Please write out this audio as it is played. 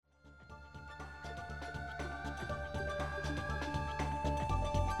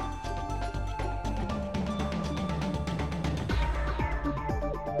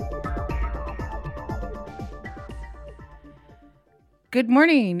Good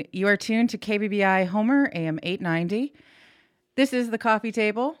morning. You are tuned to KBBI Homer, AM 890. This is the coffee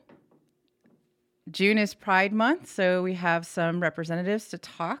table. June is Pride Month, so we have some representatives to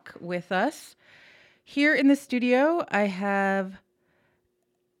talk with us. Here in the studio, I have,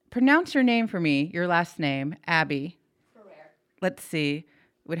 pronounce your name for me, your last name, Abby. Ferrer. Let's see.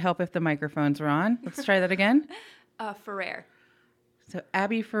 Would help if the microphones were on. Let's try that again. Ferrer. So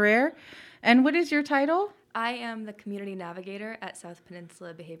Abby Ferrer. And what is your title? I am the Community Navigator at South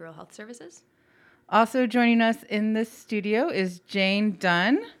Peninsula Behavioral Health Services. Also joining us in this studio is Jane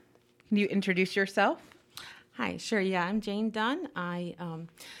Dunn. Can you introduce yourself? Hi, sure. Yeah, I'm Jane Dunn. I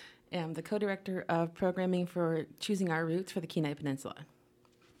am the co-director of programming for Choosing Our Roots for the Kenai Peninsula.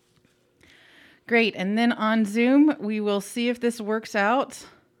 Great. And then on Zoom, we will see if this works out.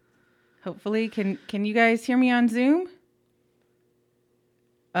 Hopefully, can you guys hear me on Zoom?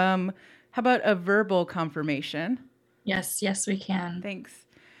 How about a verbal confirmation? Yes, we can. Thanks.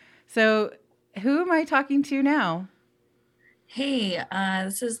 So, who am I talking to now? Hey,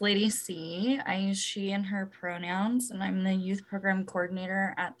 this is Lady C. I use she and her pronouns, and I'm the youth program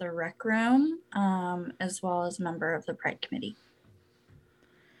coordinator at the Rec Room, as well as a member of the Pride Committee.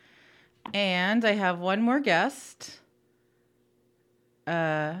 And I have one more guest.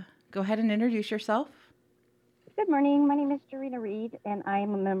 Go ahead and introduce yourself. Good morning. My name is Jarena Reed, and I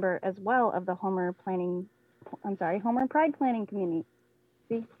am a member as well of the Homer Pride Planning Committee.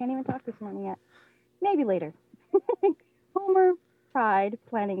 See, can't even talk this morning yet. Maybe later. Homer Pride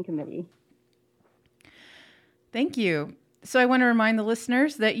Planning Committee. Thank you. So I want to remind the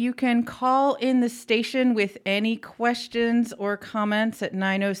listeners that you can call in the station with any questions or comments at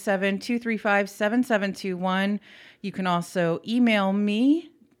 907-235-7721. You can also email me.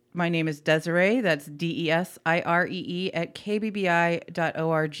 My name is Desiree, that's DESIREE at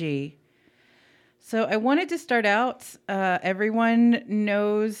kbbi.org. So I wanted to start out, everyone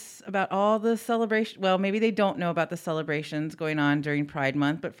knows about all the celebration. Well, maybe they don't know about the celebrations going on during Pride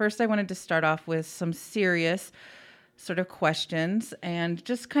Month, but first I wanted to start off with some serious sort of questions and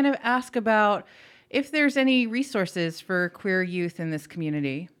just kind of ask about if there's any resources for queer youth in this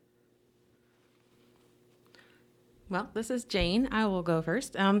community. Well, this is Jane. I will go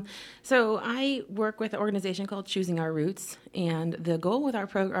first. So I work with an organization called Choosing Our Roots, and the goal with our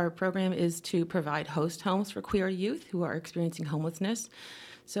program is to provide host homes for queer youth who are experiencing homelessness.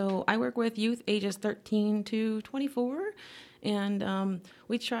 So I work with youth ages 13 to 24, and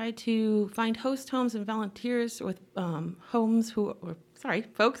we try to find host homes and volunteers with folks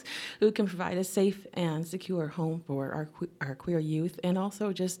who can provide a safe and secure home for our queer youth, and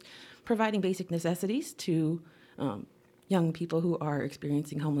also just providing basic necessities to young people who are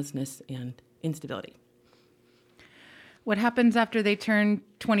experiencing homelessness and instability. What happens after they turn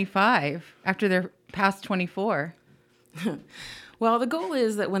 25, after they're past 24? Well, the goal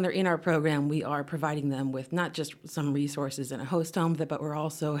is that when they're in our program, we are providing them with not just some resources in a host home, but we're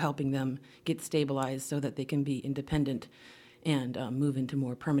also helping them get stabilized so that they can be independent and move into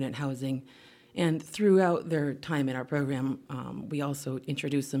more permanent housing. And throughout their time in our program, we also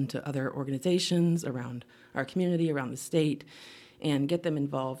introduce them to other organizations around our community, around the state, and get them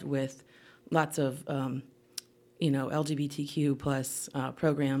involved with lots of, LGBTQ plus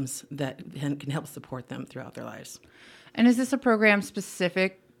programs that can help support them throughout their lives. And is this a program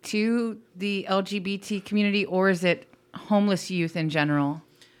specific to the LGBT community, or is it homeless youth in general?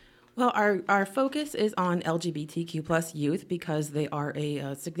 Well, our focus is on LGBTQ plus youth because they are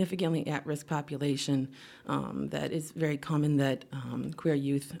a significantly at-risk population. That is very common that queer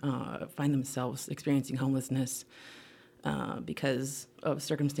youth find themselves experiencing homelessness because of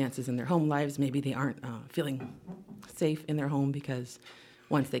circumstances in their home lives. Maybe they aren't feeling safe in their home because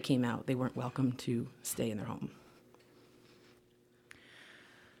once they came out, they weren't welcome to stay in their home.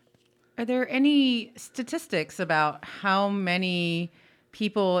 Are there any statistics about how many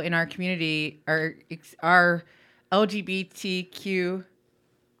people in our community are LGBTQ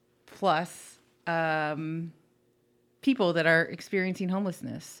plus people that are experiencing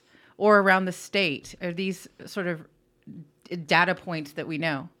homelessness, or around the state? Are these sort of data points that we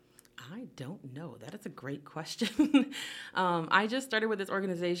know? I don't know. That is a great question. I just started with this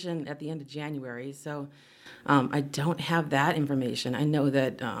organization at the end of January, so I don't have that information. I know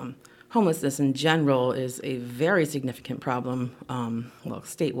that homelessness in general is a very significant problem,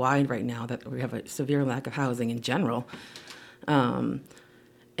 statewide right now, that we have a severe lack of housing in general.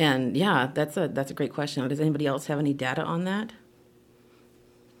 And yeah, that's a great question. Does anybody else have any data on that?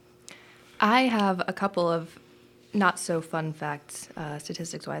 I have a couple of not so fun facts,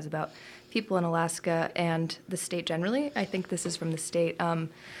 statistics-wise, about people in Alaska and the state generally. I think this is from the state.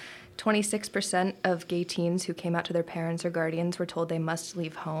 26% of gay teens who came out to their parents or guardians were told they must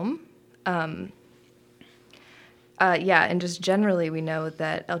leave home. And just generally, we know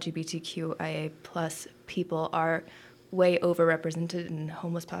that LGBTQIA plus people are way overrepresented in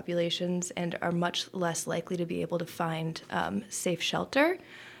homeless populations and are much less likely to be able to find safe shelter,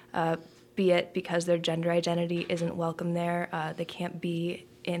 be it because their gender identity isn't welcome there, they can't be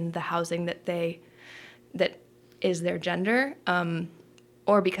in the housing that is their gender,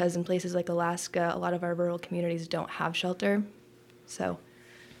 or because in places like Alaska, a lot of our rural communities don't have shelter. So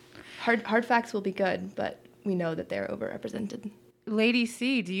hard facts will be good, but we know that they're overrepresented. Lady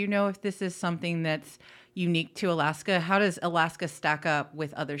C, do you know if this is something that's unique to Alaska? How does Alaska stack up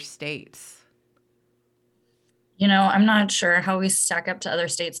with other states? I'm not sure how we stack up to other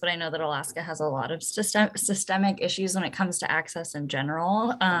states, but I know that Alaska has a lot of systemic issues when it comes to access in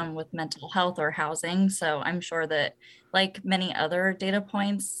general, with mental health or housing. So I'm sure that, like many other data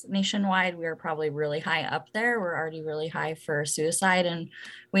points nationwide, we are probably really high up there. We're already really high for suicide. And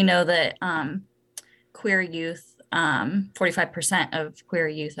we know that queer youth, 45% of queer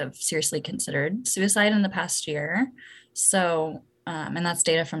youth have seriously considered suicide in the past year. So and that's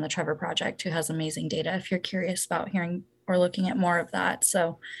data from the Trevor Project, who has amazing data if you're curious about hearing or looking at more of that.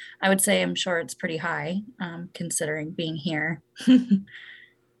 So I would say I'm sure it's pretty high, considering being here.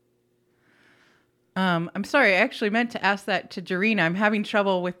 I'm sorry, I actually meant to ask that to Jarena. I'm having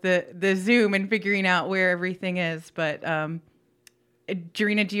trouble with the Zoom and figuring out where everything is. But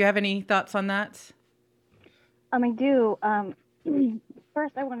Jarena, do you have any thoughts on that? I do.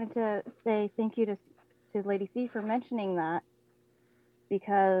 First, I wanted to say thank you to Lady C for mentioning that.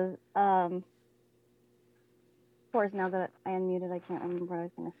 Because, of course, now that I unmuted, I can't remember what I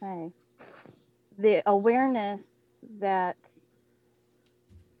was going to say. The awareness that,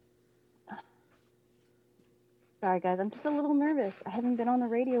 sorry guys, I'm just a little nervous. I haven't been on the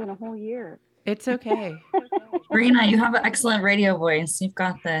radio in a whole year. It's okay. Jarena, you have an excellent radio voice. You've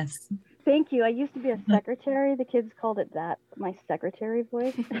got this. Thank you. I used to be a secretary. The kids called it that, my secretary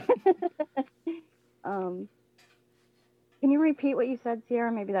voice. Can you repeat what you said,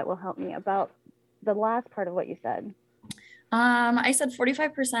 Sierra? Maybe that will help me about the last part of what you said. I said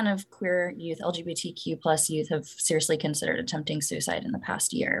 45% of queer youth, LGBTQ plus youth, have seriously considered attempting suicide in the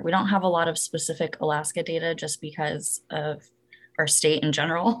past year. We don't have a lot of specific Alaska data just because of our state in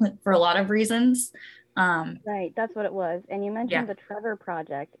general for a lot of reasons. Right, that's what it was. And you mentioned the Trevor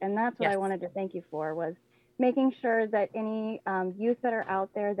Project, and that's what I wanted to thank you for, was making sure that any youth that are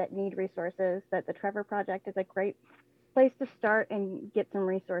out there that need resources, that the Trevor Project is a great place to start and get some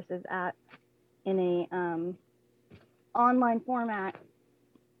resources at in a online format,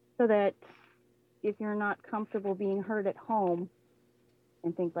 so that if you're not comfortable being heard at home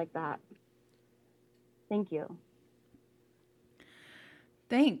and things like that. Thank you.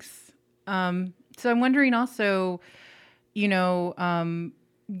 Thanks. So I'm wondering also, you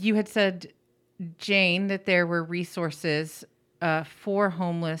had said, Jane, that there were resources for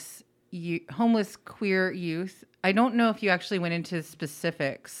homeless queer youth. I don't know if you actually went into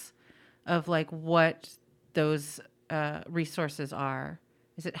specifics of like what those resources are.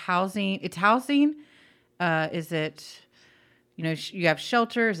 Is it housing? It's housing. Is it, you have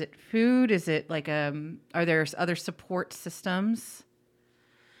shelter? Is it food? Is it like, are there other support systems?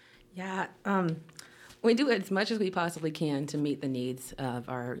 Yeah, we do as much as we possibly can to meet the needs of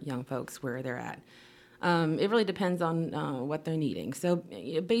our young folks where they're at. It really depends on what they're needing. So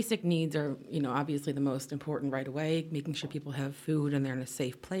basic needs are, obviously the most important right away, making sure people have food and they're in a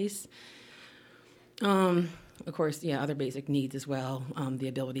safe place. Of course, other basic needs as well, the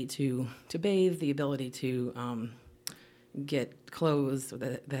ability to bathe, the ability to get clothes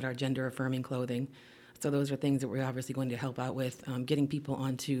that are gender-affirming clothing. So those are things that we're obviously going to help out with, getting people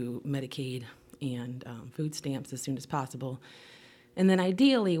onto Medicaid and food stamps as soon as possible. And then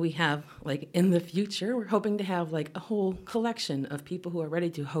ideally we have, like in the future, we're hoping to have like a whole collection of people who are ready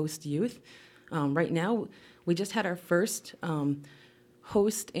to host youth. Right now, we just had our first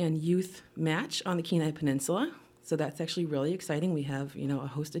host and youth match on the Kenai Peninsula. So that's actually really exciting. We have, a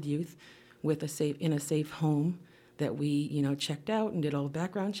hosted youth with in a safe home that we, checked out and did all the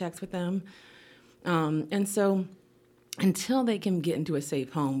background checks with them. And so until they can get into a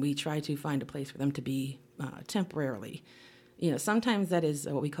safe home, we try to find a place for them to be temporarily. Sometimes that is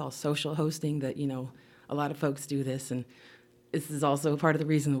what we call social hosting, that, a lot of folks do this. And this is also part of the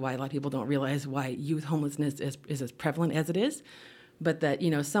reason why a lot of people don't realize why youth homelessness is as prevalent as it is. But that,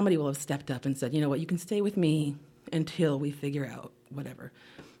 somebody will have stepped up and said, you know what, you can stay with me until we figure out whatever.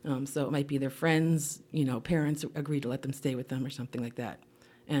 So it might be their friends, parents agree to let them stay with them or something like that.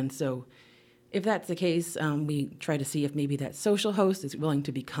 And so If that's the case, we try to see if maybe that social host is willing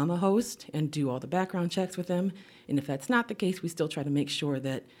to become a host and do all the background checks with them. And if that's not the case, we still try to make sure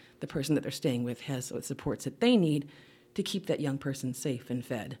that the person that they're staying with has what supports that they need to keep that young person safe and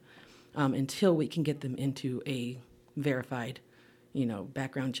fed until we can get them into a verified,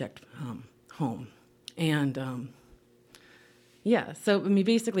 background checked home. And yeah, so I mean,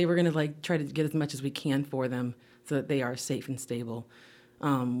 basically, we're gonna try to get as much as we can for them so that they are safe and stable.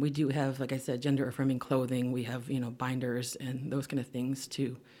 We do have, like I said, gender affirming clothing. We have, binders and those kind of things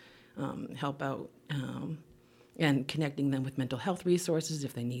to help out and connecting them with mental health resources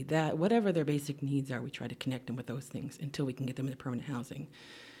if they need that. Whatever their basic needs are, we try to connect them with those things until we can get them into permanent housing.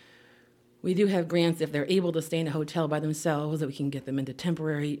 We do have grants if they're able to stay in a hotel by themselves, that we can get them into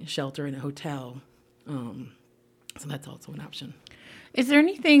temporary shelter in a hotel. So that's also an option. Is there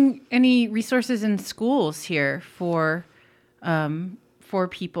any resources in schools here for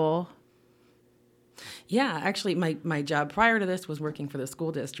people? Yeah, actually, my job prior to this was working for the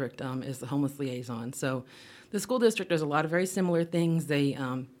school district as the homeless liaison. So the school district does a lot of very similar things. They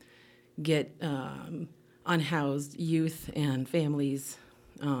get unhoused youth and families,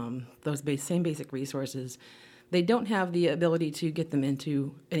 those same basic resources. They don't have the ability to get them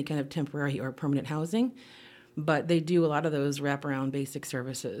into any kind of temporary or permanent housing, but they do a lot of those wraparound basic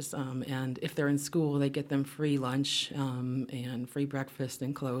services. And if they're in school, they get them free lunch and free breakfast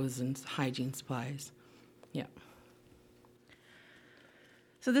and clothes and hygiene supplies. Yeah.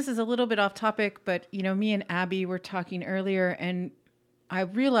 So this is a little bit off topic, but me and Abby were talking earlier, and I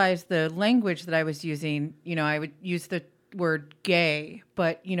realized the language that I was using. I would use the word gay,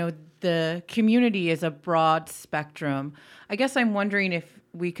 but the community is a broad spectrum. I guess I'm wondering if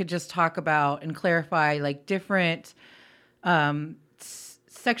we could just talk about and clarify different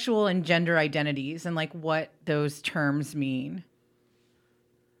sexual and gender identities and what those terms mean.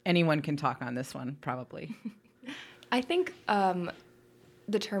 Anyone can talk on this one, probably. I think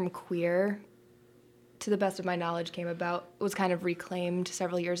the term queer, to the best of my knowledge, was kind of reclaimed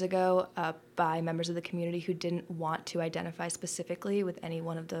several years ago by members of the community who didn't want to identify specifically with any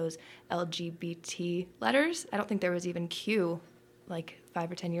one of those LGBT letters. I don't think there was even Q 5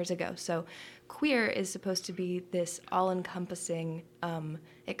 or 10 years ago. So queer is supposed to be this all-encompassing,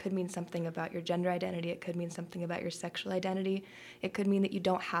 it could mean something about your gender identity, it could mean something about your sexual identity, it could mean that you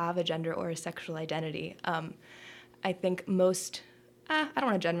don't have a gender or a sexual identity. I think I don't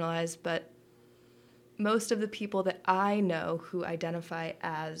want to generalize, but most of the people that I know who identify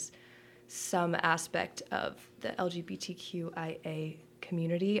as some aspect of the LGBTQIA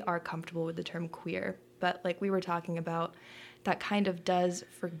community are comfortable with the term queer. But like we were talking about, that kind of does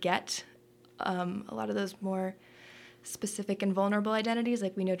forget a lot of those more specific and vulnerable identities.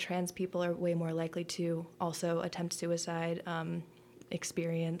 Like we know trans people are way more likely to also attempt suicide,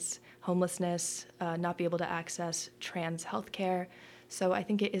 experience homelessness, not be able to access trans healthcare. So I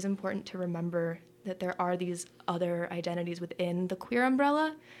think it is important to remember that there are these other identities within the queer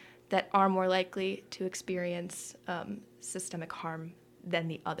umbrella that are more likely to experience systemic harm than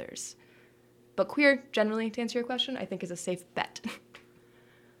the others. But queer, generally, to answer your question, I think is a safe bet.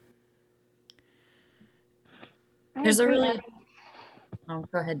 There's a really... Oh,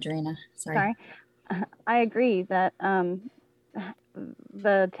 go ahead, Dorina. Sorry. I agree that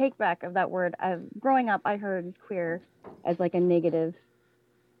the take back of that word, growing up, I heard queer as like a negative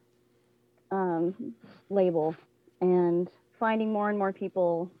label, and finding more and more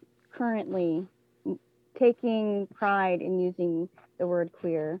people currently taking pride in using the word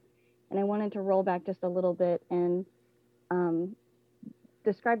queer. And I wanted to roll back just a little bit and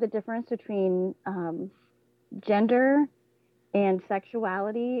describe the difference between gender and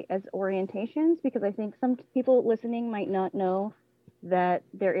sexuality as orientations, because I think some people listening might not know that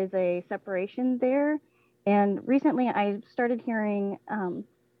there is a separation there. And recently I started hearing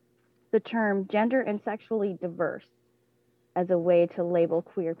the term gender and sexually diverse as a way to label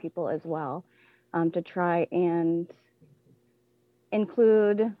queer people as well, to try and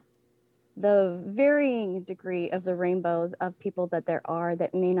include the varying degree of the rainbows of people that there are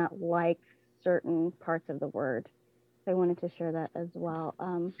that may not like certain parts of the word. So I wanted to share that as well.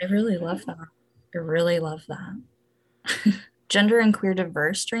 I really love that. I really love that. Gender and queer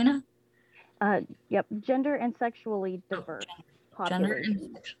diverse, Dorina? Yep, gender and sexually diverse population. Gender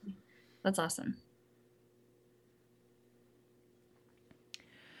and sexually. That's awesome.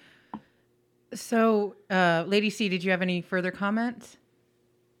 So, Lady C, did you have any further comments?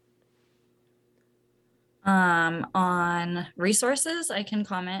 On resources, I can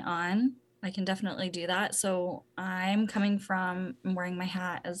comment on. I can definitely do that. So I'm wearing my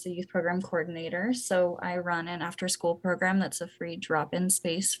hat as the youth program coordinator. So I run an after school program that's a free drop-in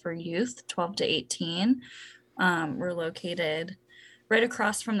space for youth 12 to 18. We're located right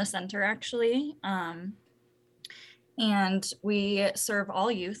across from the center, actually. And we serve all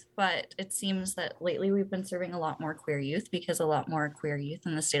youth, but it seems that lately we've been serving a lot more queer youth because a lot more queer youth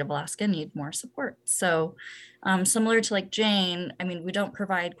in the state of Alaska need more support. So similar to like Jane, I mean, we don't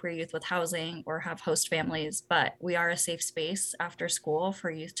provide queer youth with housing or have host families, but we are a safe space after school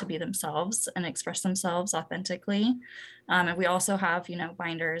for youth to be themselves and express themselves authentically. And we also have,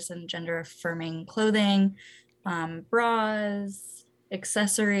 binders and gender affirming clothing, bras,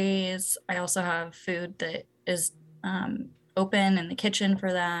 accessories. I also have food that is open in the kitchen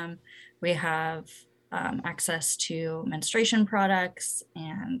for them. We have access to menstruation products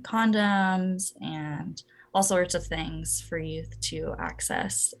and condoms and all sorts of things for youth to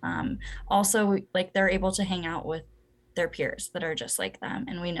access. Also, like they're able to hang out with their peers that are just like them.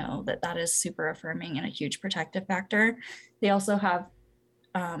 And we know that that is super affirming and a huge protective factor. They also have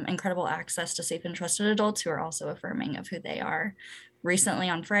incredible access to safe and trusted adults who are also affirming of who they are. Recently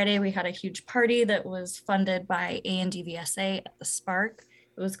on Friday, we had a huge party that was funded by ANDVSA at the Spark.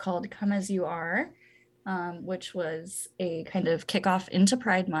 It was called Come As You Are, which was a kind of kickoff into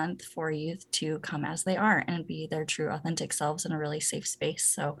Pride Month for youth to come as they are and be their true authentic selves in a really safe space.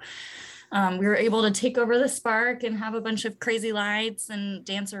 So we were able to take over the Spark and have a bunch of crazy lights and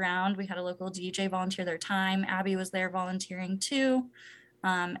dance around. We had a local DJ volunteer their time. Abby was there volunteering too.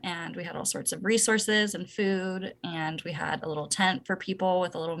 And we had all sorts of resources and food, and we had a little tent for people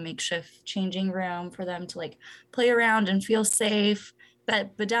with a little makeshift changing room for them to like play around and feel safe.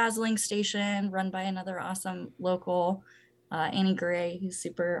 That bedazzling station run by another awesome local, Annie Gray, who's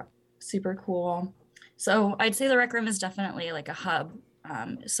super, super cool. So I'd say the Rec Room is definitely like a hub.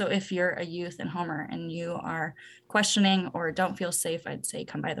 So if you're a youth in Homer and you are questioning or don't feel safe, I'd say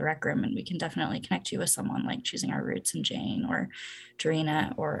come by the Rec Room and we can definitely connect you with someone like Choosing Our Roots and Jane or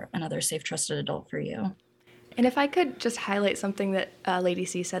Dorina or another safe, trusted adult for you. And if I could just highlight something that Lady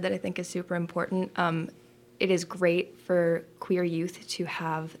C said that I think is super important, it is great for queer youth to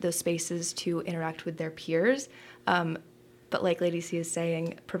have those spaces to interact with their peers. But like Lady C is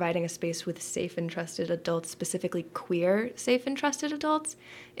saying, providing a space with safe and trusted adults, specifically queer safe and trusted adults,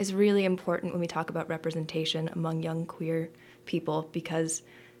 is really important when we talk about representation among young queer people because,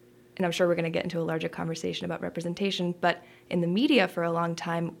 and I'm sure we're going to get into a larger conversation about representation, but in the media for a long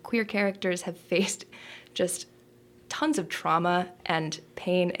time, queer characters have faced just tons of trauma and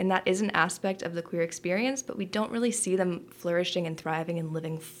pain, and that is an aspect of the queer experience, but we don't really see them flourishing and thriving and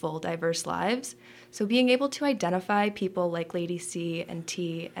living full, diverse lives. So being able to identify people like Lady C and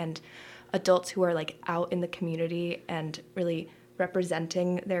T and adults who are like out in the community and really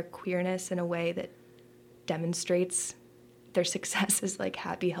representing their queerness in a way that demonstrates their success as like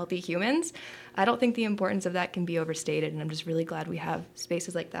happy, healthy humans, I don't think the importance of that can be overstated, and I'm just really glad we have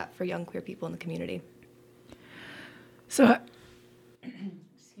spaces like that for young queer people in the community. So,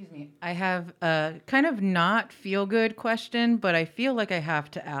 excuse me, I have a kind of not feel-good question, but I feel like I have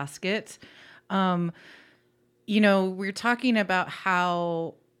to ask it. We're talking about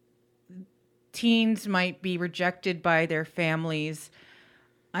how teens might be rejected by their families.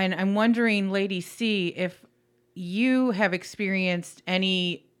 And I'm wondering, Lady C, if you have experienced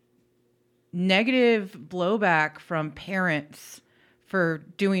any negative blowback from parents for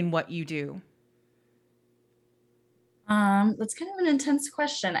doing what you do. That's kind of an intense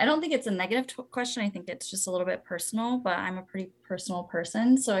question. I don't think it's a negative question. I think it's just a little bit personal, but I'm a pretty personal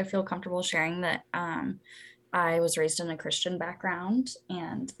person. So I feel comfortable sharing that I was raised in a Christian background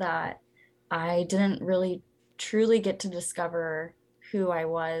and that I didn't really truly get to discover who I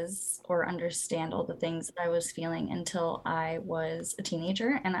was or understand all the things that I was feeling until I was a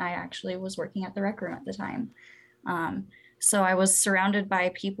teenager. And I actually was working at the Rec Room at the time. So I was surrounded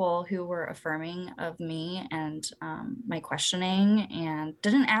by people who were affirming of me and my questioning and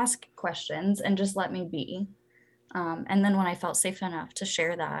didn't ask questions and just let me be. And then when I felt safe enough to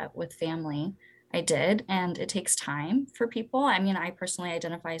share that with family, I did. And it takes time for people. I mean, I personally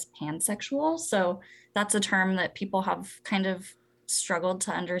identify as pansexual. So that's a term that people have kind of struggled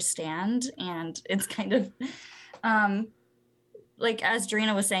to understand. And it's kind of like as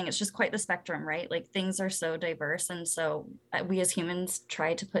Dorina was saying, it's just quite the spectrum, right? Like things are so diverse. And so we as humans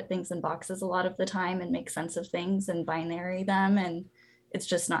try to put things in boxes a lot of the time and make sense of things and binary them. And it's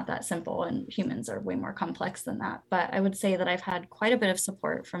just not that simple. And humans are way more complex than that. But I would say that I've had quite a bit of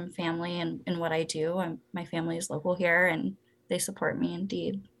support from family in what I do. My family is local here and they support me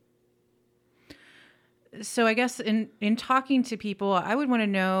indeed. So I guess in talking to people, I would want to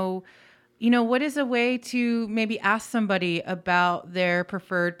know, what is a way to maybe ask somebody about their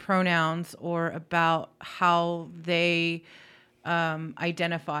preferred pronouns or about how they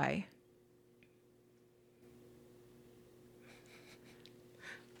identify?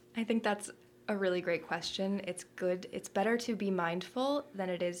 I think that's a really great question. It's good. It's better to be mindful than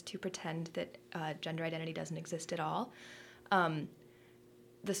it is to pretend that gender identity doesn't exist at all.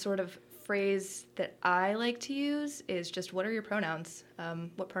 The sort of phrase that I like to use is just, what are your pronouns?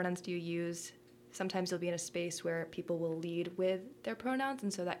 What pronouns do you use? Sometimes you'll be in a space where people will lead with their pronouns,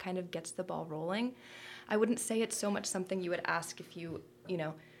 and so that kind of gets the ball rolling. I wouldn't say it's so much something you would ask if you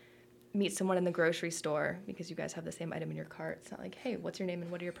meet someone in the grocery store because you guys have the same item in your cart. It's not like, hey, what's your name and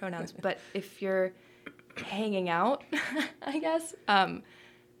what are your pronouns? But if you're hanging out, I guess,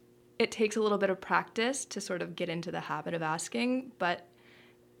 it takes a little bit of practice to sort of get into the habit of asking, but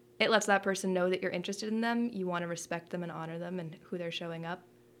it lets that person know that you're interested in them, you want to respect them and honor them and who they're showing up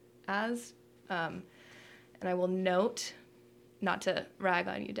as. And I will note, not to rag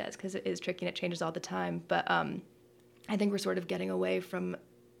on you, Des, because it is tricky and it changes all the time, but I think we're sort of getting away from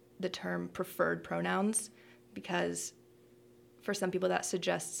the term preferred pronouns because for some people that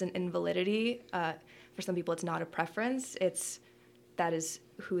suggests an invalidity. For some people it's not a preference. That is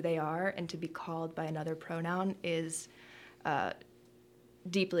who they are, and to be called by another pronoun is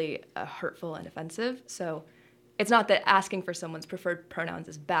deeply hurtful and offensive. So it's not that asking for someone's preferred pronouns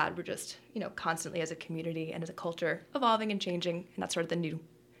is bad. We're just, constantly as a community and as a culture evolving and changing, and that's sort of the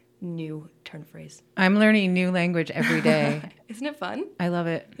new turn phrase. I'm learning new language every day. Isn't it fun? I love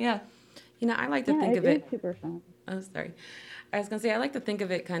it. Yeah. I like to think of it. It's super fun. Oh, sorry. I was going to say, I like to think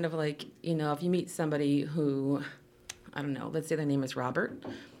of it kind of like, if you meet somebody who, I don't know, let's say their name is Robert,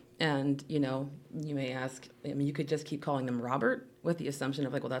 and, you may ask, you could just keep calling them Robert with the assumption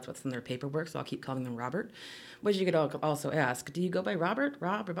of like, well, that's what's in their paperwork, so I'll keep calling them Robert. But you could also ask, do you go by Robert,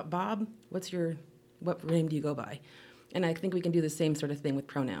 Rob, or Bob? What name do you go by? And I think we can do the same sort of thing with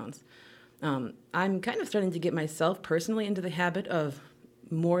pronouns. I'm kind of starting to get myself personally into the habit of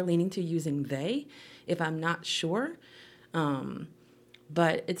more leaning to using they if I'm not sure.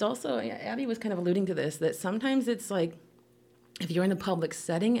 But it's also, Abby was kind of alluding to this, that sometimes it's like, if you're in a public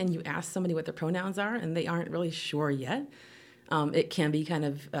setting and you ask somebody what their pronouns are and they aren't really sure yet, it can be kind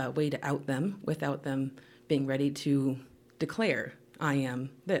of a way to out them without them being ready to declare, I am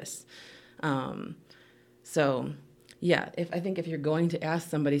this. So yeah, I think if you're going to ask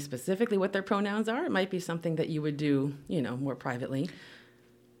somebody specifically what their pronouns are, it might be something that you would do, more privately.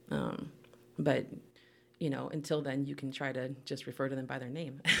 But until then, you can try to just refer to them by their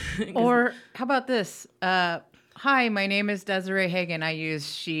name. Or how about this? Hi, my name is Desiree Hagen. I use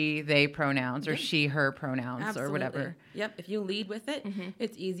she, they pronouns or she, her pronouns. Absolutely. Or whatever. Yep. If you lead with it,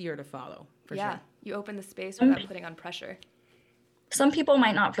 it's easier to follow, for sure. You open the space without putting on pressure. Some people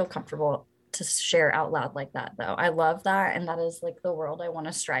might not feel comfortable to share out loud like that, though. I love that. And that is like the world I want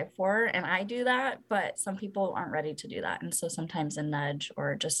to strive for. And I do that, but some people aren't ready to do that. And so sometimes a nudge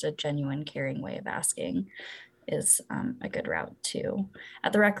or just a genuine caring way of asking is a good route too.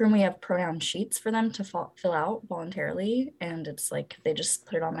 At the rec room, we have pronoun sheets for them to fill out voluntarily. And it's like, they just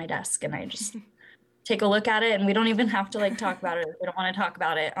put it on my desk and I just take a look at it, and we don't even have to like talk about it. If we don't want to talk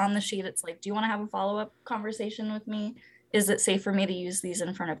about it on the sheet, it's like, do you want to have a follow-up conversation with me? Is it safe for me to use these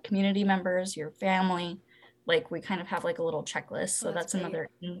in front of community members, your family? Like we kind of have like a little checklist. So that's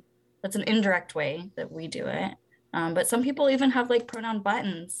an indirect way that we do it. But some people even have like pronoun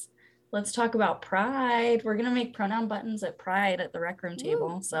buttons. Let's talk about pride. We're going to make pronoun buttons at Pride at the rec room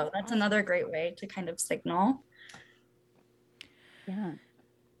table. So that's another great way to kind of signal. Yeah.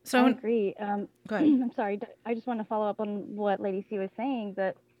 So I agree. Go ahead. I'm sorry. I just want to follow up on what Lady C was saying,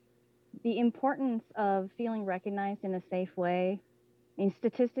 that the importance of feeling recognized in a safe way. I mean,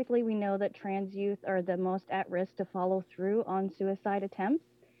 statistically, we know that trans youth are the most at risk to follow through on suicide attempts.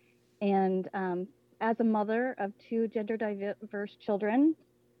 And as a mother of two gender diverse children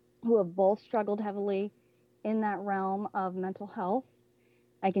who have both struggled heavily in that realm of mental health,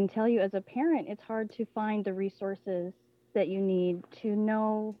 I can tell you as a parent, it's hard to find the resources that you need to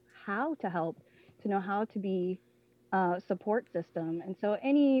know how to help, to know how to be support system. And so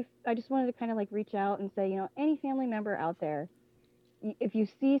I just wanted to kind of like reach out and say, any family member out there, if you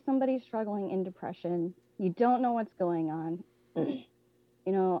see somebody struggling in depression, you don't know what's going on,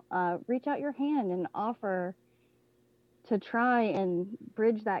 reach out your hand and offer to try and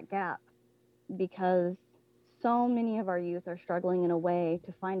bridge that gap, because so many of our youth are struggling in a way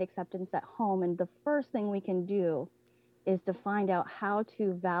to find acceptance at home. And the first thing we can do is to find out how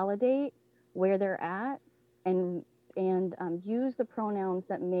to validate where they're at and use the pronouns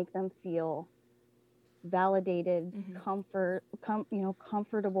that make them feel validated,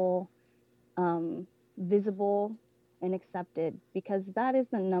 comfortable, visible and accepted, because that is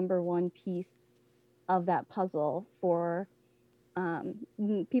the number one piece of that puzzle for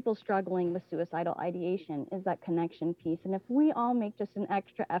people struggling with suicidal ideation, is that connection piece. And if we all make just an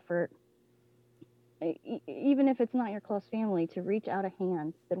extra effort, even if it's not your close family, to reach out a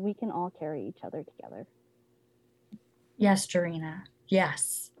hand, then we can all carry each other together. Yes, Jarena.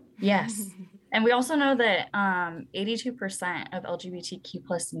 Yes. And we also know that 82% of LGBTQ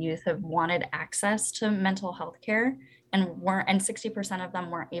plus youth have wanted access to mental health care and 60% of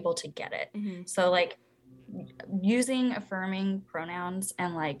them weren't able to get it. Mm-hmm. So like using affirming pronouns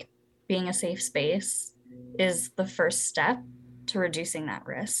and like being a safe space is the first step to reducing that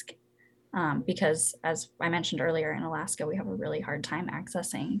risk. Because as I mentioned earlier, in Alaska, we have a really hard time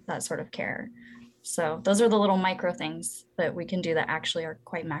accessing that sort of care. So those are the little micro things that we can do that actually are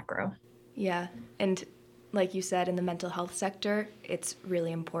quite macro. Yeah. And like you said, in the mental health sector, it's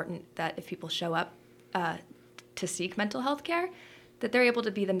really important that if people show up to seek mental health care, that they're able to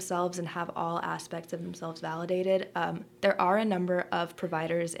be themselves and have all aspects of themselves validated. There are a number of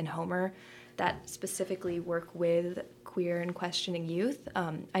providers in Homer that specifically work with queer and questioning youth.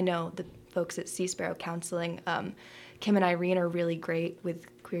 I know the folks at Sea Sparrow Counseling, Kim and Irene, are really great with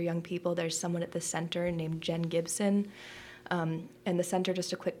queer young people. There's someone at the center named Jen Gibson. And the center,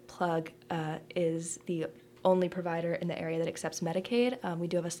 just a quick plug, is the only provider in the area that accepts Medicaid. We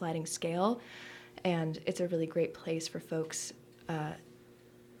do have a sliding scale, and it's a really great place for folks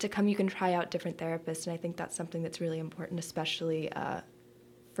to come. You can try out different therapists, and I think that's something that's really important, especially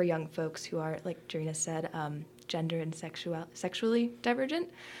for young folks who are, like Jarena said, gender and sexually divergent.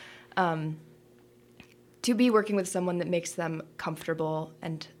 To be working with someone that makes them comfortable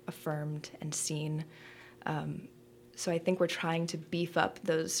and affirmed and seen. So I think we're trying to beef up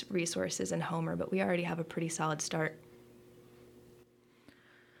those resources in Homer, but we already have a pretty solid start.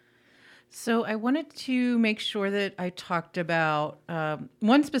 So I wanted to make sure that I talked about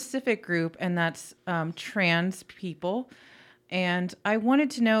one specific group, and that's trans people. And I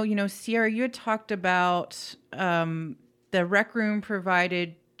wanted to know, Sierra, you had talked about the Rec Room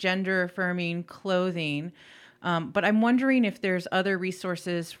provided gender-affirming clothing, but I'm wondering if there's other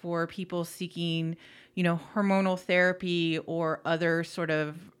resources for people seeking, hormonal therapy or other sort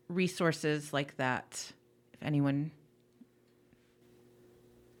of resources like that, if anyone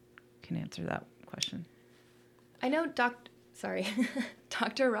can answer that question. I know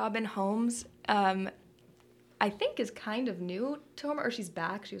Dr. Robin Holmes, I think is kind of new to Homer, or she's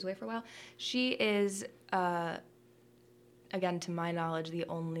back. She was away for a while. She is, again, to my knowledge, the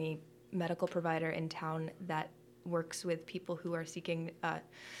only medical provider in town that works with people who are seeking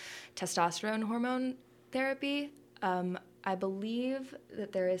testosterone hormone therapy. I believe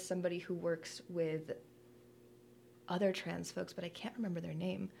that there is somebody who works with other trans folks, but I can't remember their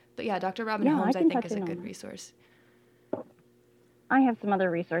name. But yeah, Dr. Robin Holmes, I think, is a good resource. I have some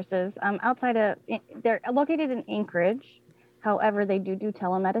other resources. They're located in Anchorage. However, they do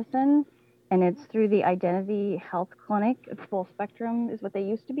telemedicine, and it's through the Identity Health Clinic. Full Spectrum is what they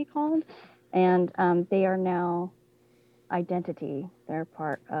used to be called. And they are now Identity. They're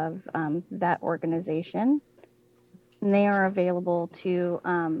part of that organization. And they are available to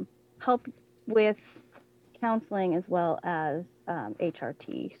help with counseling as well as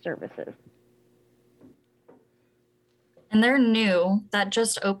HRT services. And they're new. That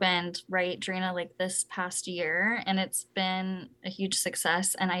just opened, right, Jarena, like this past year, and it's been a huge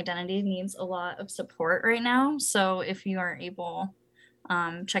success, and Identity needs a lot of support right now. So if you are able,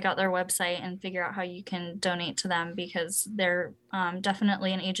 check out their website and figure out how you can donate to them, because they're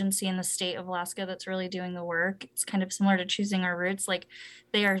definitely an agency in the state of Alaska that's really doing the work. It's kind of similar to Choosing Our Roots. Like,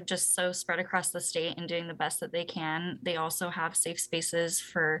 they are just so spread across the state and doing the best that they can. They also have safe spaces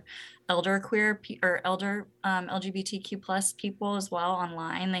for elder LGBTQ plus people as well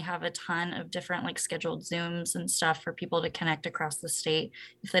online. They have a ton of different like scheduled Zooms and stuff for people to connect across the state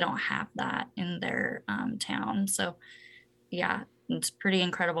if they don't have that in their town. So yeah, it's pretty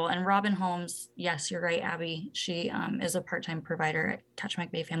incredible. And Robin Holmes, yes, you're right, Abby. She is a part-time provider at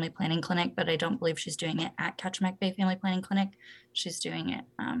Kachemak Bay Family Planning Clinic, but I don't believe she's doing it at Kachemak Bay Family Planning Clinic. She's doing it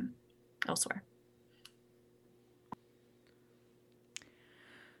elsewhere.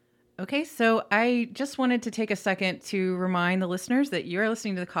 Okay, so I just wanted to take a second to remind the listeners that you're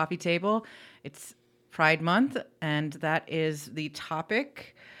listening to The Coffee Table. It's Pride Month, and that is the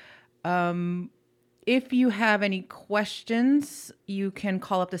topic. If you have any questions, you can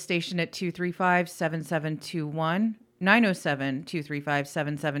call up the station at 235-7721,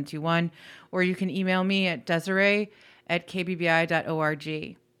 907-235-7721, or you can email me at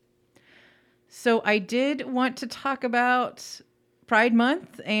desiree@kbbi.org. So I did want to talk about Pride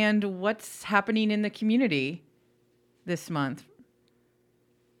Month and what's happening in the community this month.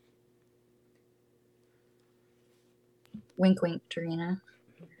 Wink, wink, Tarina.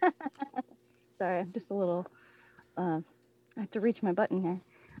 Sorry, I'm just a little, I have to reach my button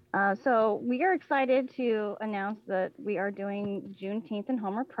here. So we are excited to announce that we are doing Juneteenth and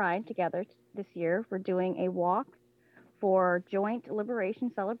Homer Pride together this year. We're doing a walk for Joint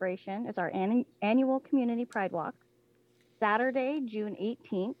Liberation Celebration. It's our annual community pride walk. Saturday, June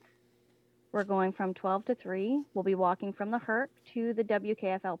 18th, we're going from 12 to 3. We'll be walking from the Herc to the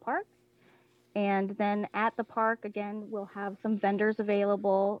WKFL Park. And then at the park, again, we'll have some vendors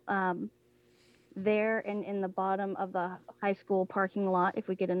available there and in the bottom of the high school parking lot if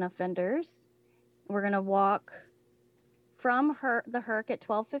we get enough vendors. We're going to walk from the Herc at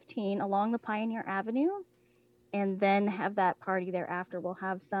 12:15 along the Pioneer Avenue and then have that party thereafter. We'll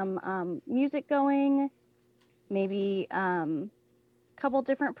have some music going, maybe a couple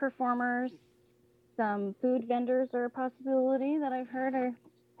different performers, some food vendors are a possibility that I've heard are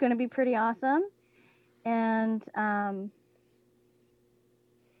going to be pretty awesome. And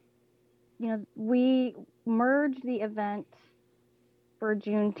we merged the event for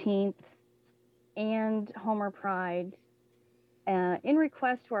Juneteenth and Homer Pride in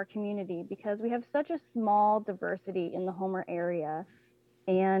request to our community because we have such a small diversity in the Homer area,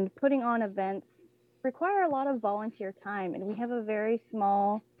 and putting on events require a lot of volunteer time, and we have a very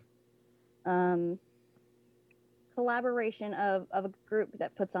small collaboration of a group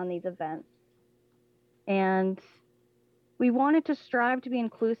that puts on these events. And we wanted to strive to be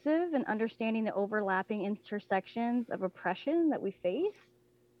inclusive and understanding the overlapping intersections of oppression that we face.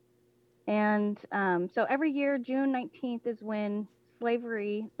 And so every year, June 19th is when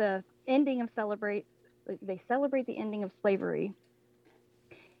slavery, they celebrate the ending of slavery.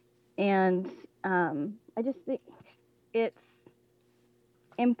 And I just think it's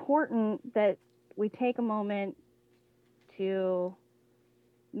important that we take a moment to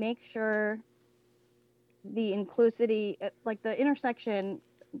make sure the inclusivity, like the intersection,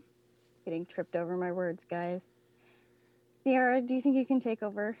 getting tripped over my words, guys. Sierra, do you think you can take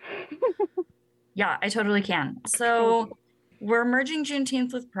over? Yeah, I totally can. So we're merging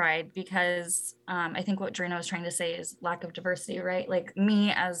Juneteenth with Pride because I think what Drina was trying to say is lack of diversity, right? Like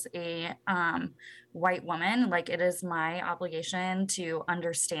me as a white woman, like it is my obligation to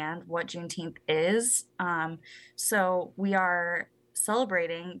understand what Juneteenth is. So we are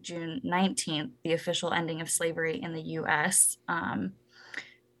celebrating June 19th, the official ending of slavery in the U.S.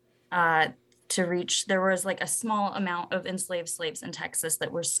 There was like a small amount of enslaved slaves in Texas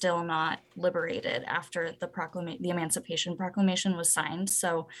that were still not liberated after the Emancipation Proclamation was signed.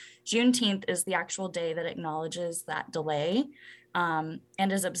 So Juneteenth is the actual day that acknowledges that delay and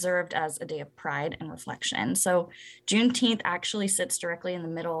is observed as a day of pride and reflection. So Juneteenth actually sits directly in the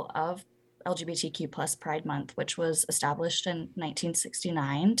middle of LGBTQ plus Pride Month, which was established in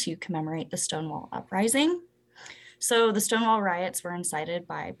 1969 to commemorate the Stonewall Uprising. So the Stonewall riots were incited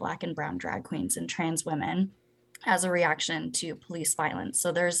by Black and brown drag queens and trans women as a reaction to police violence.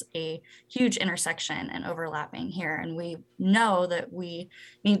 So there's a huge intersection and overlapping here. And we know that we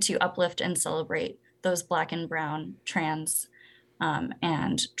need to uplift and celebrate those Black and brown trans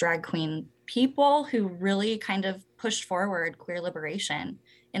and drag queen people who really kind of pushed forward queer liberation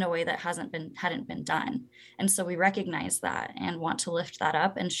in a way that hadn't been done. And so we recognize that and want to lift that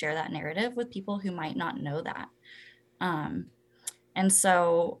up and share that narrative with people who might not know that. And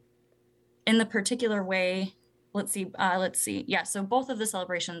so in the particular way, let's see. Yeah, so both of the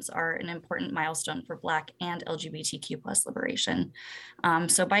celebrations are an important milestone for Black and LGBTQ plus liberation.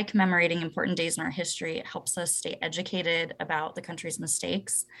 So by commemorating important days in our history, it helps us stay educated about the country's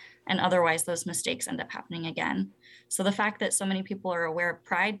mistakes, and otherwise those mistakes end up happening again. So the fact that so many people are aware of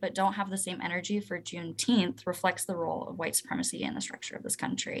Pride but don't have the same energy for Juneteenth reflects the role of white supremacy in the structure of this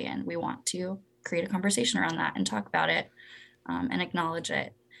country. And we want to create a conversation around that and talk about it and acknowledge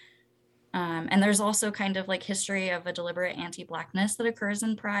it. And there's also kind of like history of a deliberate anti-Blackness that occurs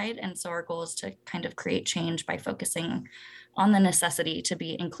in Pride. And so our goal is to kind of create change by focusing on the necessity to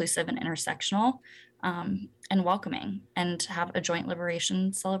be inclusive and intersectional and welcoming and to have a joint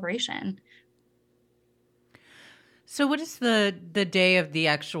liberation celebration. So what is the day of the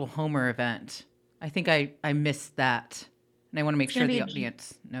actual Homer event? I think I missed that. And I want to make sure the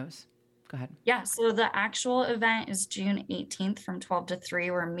audience knows. Go ahead. Yeah, so the actual event is June 18th from 12 to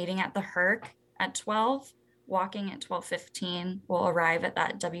 3. We're meeting at the Herc at 12, walking at 12:15. We'll arrive at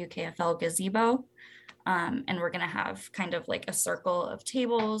that WKFL gazebo. And we're going to have kind of like a circle of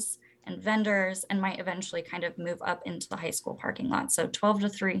tables and vendors and might eventually kind of move up into the high school parking lot. So 12 to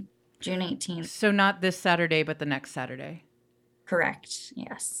 3, June 18th. So not this Saturday, but the next Saturday. Correct.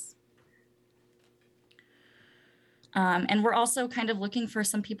 Yes. And we're also kind of looking for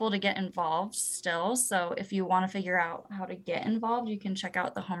some people to get involved still. So if you want to figure out how to get involved, you can check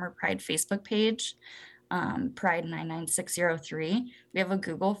out the Homer Pride Facebook page, Pride 99603. We have a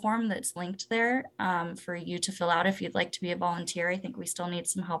Google form that's linked there for you to fill out if you'd like to be a volunteer. I think we still need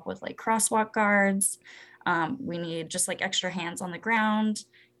some help with like crosswalk guards. We need just like extra hands on the ground,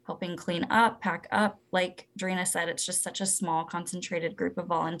 helping clean up, pack up. Like Drina said, it's just such a small, concentrated group of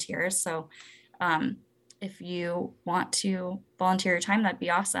volunteers. So if you want to volunteer your time, that'd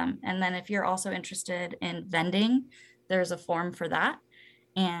be awesome. And then if you're also interested in vending, there's a form for that.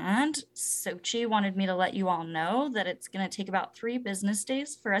 And Sochi wanted me to let you all know that it's going to take about 3 business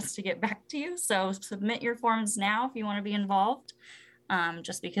days for us to get back to you. So submit your forms now if you want to be involved,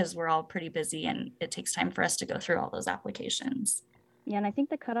 just because we're all pretty busy and it takes time for us to go through all those applications. Yeah, and I think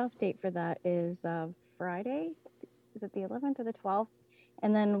the cutoff date for that is Friday. Is it the 11th or the 12th?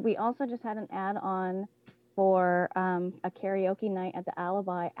 And then we also just had an add-on for a karaoke night at the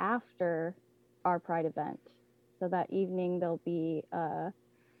Alibi after our Pride event. So that evening there'll be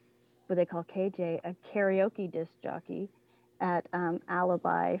what they call KJ, a karaoke disc jockey at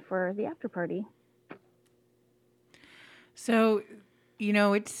Alibi for the after party. So,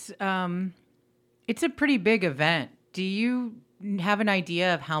 it's a pretty big event. Do you have an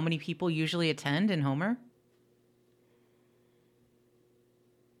idea of how many people usually attend in Homer?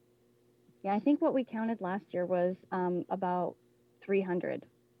 Yeah, I think what we counted last year was about 300.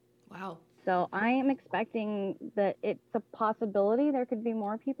 Wow. So I am expecting that it's a possibility there could be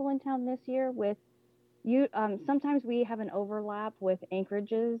more people in town this year. With you, sometimes we have an overlap with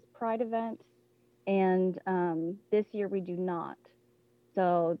Anchorage's Pride event, and this year we do not.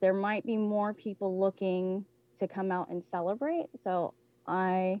 So there might be more people looking to come out and celebrate. So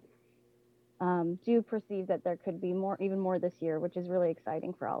I do perceive that there could be more, even more this year, which is really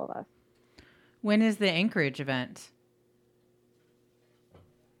exciting for all of us. When is the Anchorage event?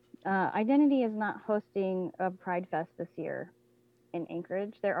 Identity is not hosting a Pride Fest this year in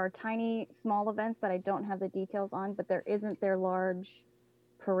Anchorage. There are tiny, small events that I don't have the details on, but there isn't their large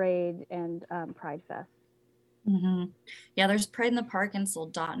parade and Pride Fest. Mm-hmm. Yeah, there's Pride in the Park in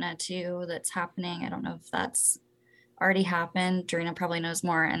Soldotna too that's happening. I don't know if that's already happened. Drina probably knows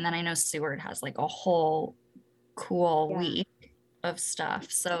more. And then I know Seward has like a whole cool week of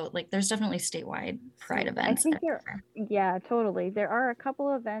stuff. So like there's definitely statewide Pride events. I think yeah, totally. There are a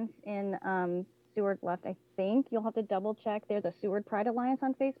couple events in Seward left, I think. You'll have to double check. There's a Seward Pride Alliance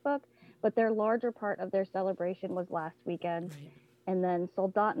on Facebook, but their larger part of their celebration was last weekend. Right. And then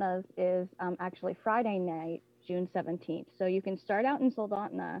Soldotna's is actually Friday night, June 17th. So you can start out in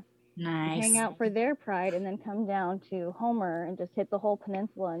Soldotna, hang out for their Pride, and then come down to Homer and just hit the whole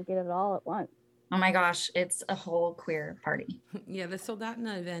peninsula and get it all at once. Oh my gosh, it's a whole queer party. Yeah, the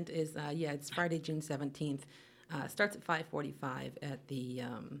Soldotna event is, it's Friday, June 17th. Starts at 5:45 at the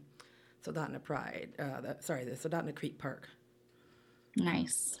Soldotna Pride, the Soldotna Creek Park.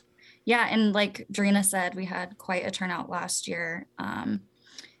 Nice. Yeah, and like Drina said, we had quite a turnout last year.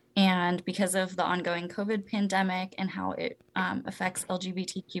 And because of the ongoing COVID pandemic and how it affects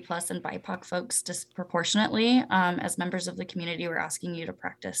LGBTQ plus and BIPOC folks disproportionately, as members of the community, we're asking you to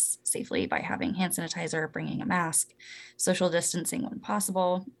practice safely by having hand sanitizer, bringing a mask, social distancing when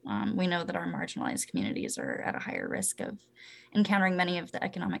possible. We know that our marginalized communities are at a higher risk of encountering many of the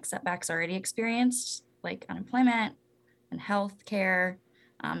economic setbacks already experienced, like unemployment and health care.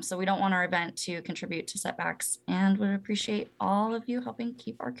 So we don't want our event to contribute to setbacks and would appreciate all of you helping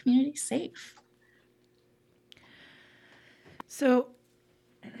keep our community safe. So,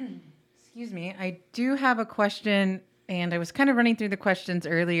 excuse me, I do have a question, and I was kind of running through the questions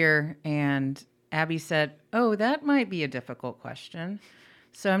earlier, and Abby said, oh, that might be a difficult question.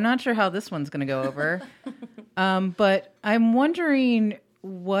 So I'm not sure how this one's going to go over. But I'm wondering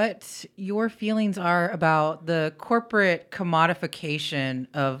what your feelings are about the corporate commodification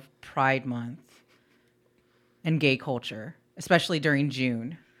of Pride Month and gay culture, especially during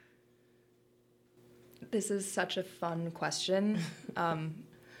June. This is such a fun question.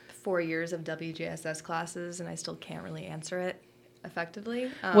 4 years of WJSS classes, and I still can't really answer it effectively.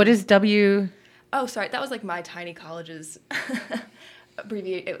 What is W? Oh, sorry. That was like my tiny college's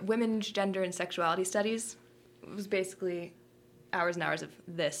abbreviate Women's Gender and Sexuality Studies. It was basically hours and hours of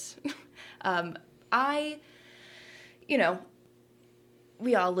this.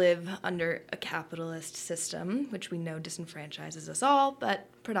 We all live under a capitalist system, which we know disenfranchises us all, but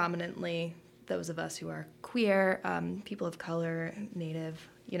predominantly those of us who are queer, people of color, Native,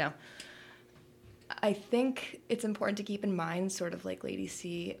 I think it's important to keep in mind, sort of like Lady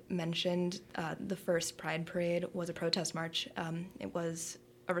C mentioned, the first Pride Parade was a protest march. It was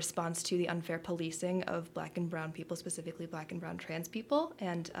a response to the unfair policing of Black and brown people, specifically Black and brown trans people.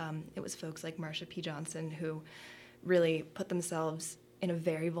 And it was folks like Marsha P. Johnson who really put themselves in a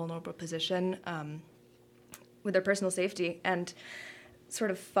very vulnerable position with their personal safety and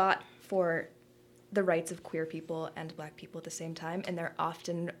sort of fought for the rights of queer people and Black people at the same time, and they're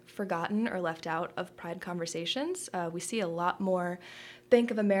often forgotten or left out of Pride conversations. We see a lot more Bank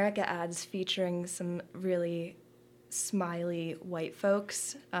of America ads featuring some really smiley white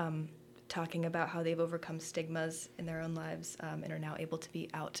folks talking about how they've overcome stigmas in their own lives and are now able to be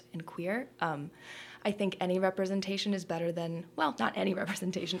out and queer. I think any representation is better than, well, not any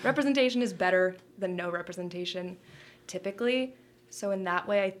representation. Representation is better than no representation, typically. So in that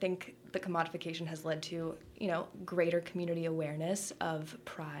way, I think the commodification has led to, greater community awareness of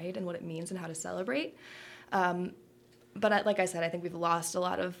Pride and what it means and how to celebrate. But like I said, I think we've lost a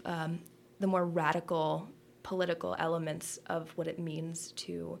lot of the more radical political elements of what it means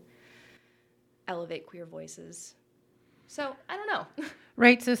to elevate queer voices. So I don't know.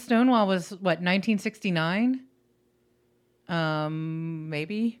 Right. So Stonewall was what, 1969?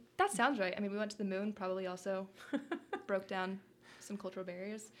 Maybe. That sounds right. I mean, we went to the moon, probably also broke down some cultural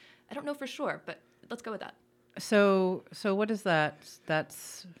barriers. I don't know for sure, but let's go with that. So what is that?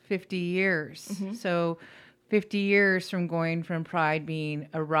 That's 50 years. Mm-hmm. So 50 years from going from Pride being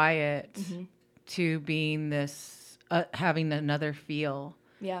a riot Mm-hmm. to being this, having another feel.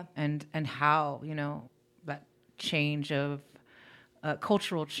 Yeah. And how, that change of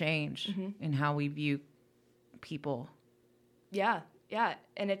cultural change Mm-hmm. in how we view people. Yeah.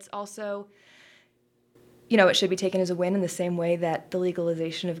 And it's also, it should be taken as a win in the same way that the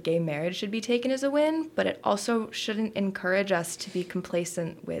legalization of gay marriage should be taken as a win, but it also shouldn't encourage us to be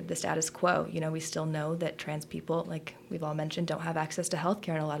complacent with the status quo. We still know that trans people, like we've all mentioned, don't have access to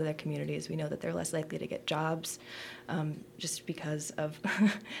healthcare in a lot of their communities. We know that they're less likely to get jobs just because of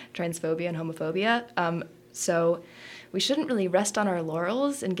transphobia and homophobia. So we shouldn't really rest on our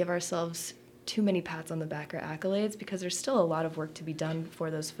laurels and give ourselves too many pats on the back or accolades, because there's still a lot of work to be done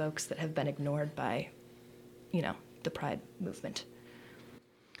for those folks that have been ignored by the Pride movement.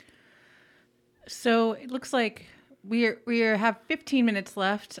 So it looks like we have 15 minutes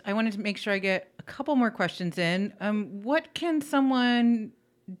left. I wanted to make sure I get a couple more questions in. What can someone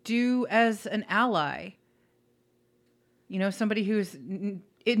do as an ally? Somebody who's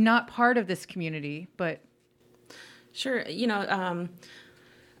not part of this community, but... Sure.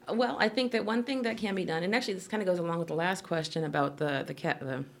 Well, I think that one thing that can be done, and actually this kind of goes along with the last question about the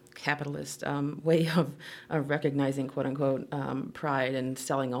capitalist way of recognizing, quote unquote, Pride and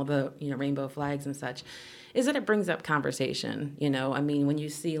selling all the rainbow flags and such, is that it brings up conversation. I mean, when you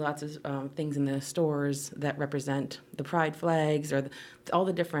see lots of things in the stores that represent the Pride flags or all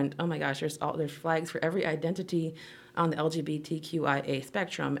the different, oh my gosh, there's flags for every identity on the LGBTQIA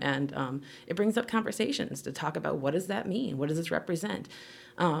spectrum, and it brings up conversations to talk about what does that mean, what does this represent,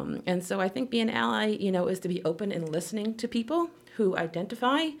 and so I think being an ally, is to be open and listening to people who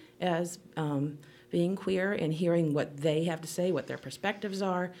identify as being queer and hearing what they have to say, what their perspectives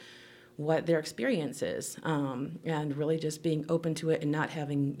are, what their experience is, and really just being open to it and not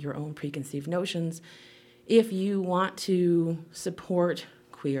having your own preconceived notions. If you want to support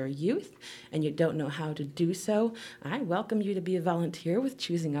queer youth and you don't know how to do so, I welcome you to be a volunteer with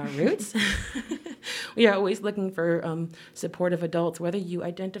Choosing Our Roots. We are always looking for supportive adults, whether you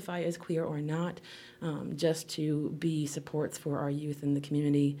identify as queer or not, just to be supports for our youth in the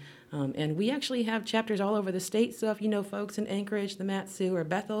community. And we actually have chapters all over the state, so if you know folks in Anchorage, the Mat-Su, or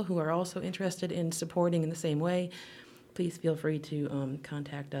Bethel who are also interested in supporting in the same way, please feel free to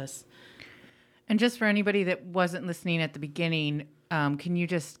contact us. And just for anybody that wasn't listening at the beginning, can you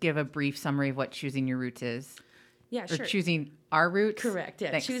just give a brief summary of what Choosing Your Roots is? Yeah, or sure. Choosing Our Roots? Correct,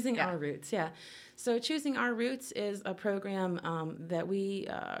 yeah. Thanks. Choosing Our Roots, yeah. So Choosing Our Roots is a program that we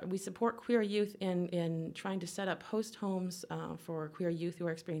support queer youth in trying to set up host homes for queer youth who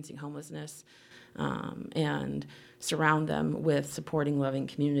are experiencing homelessness and surround them with supporting, loving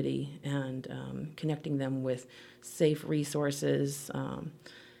community and connecting them with safe resources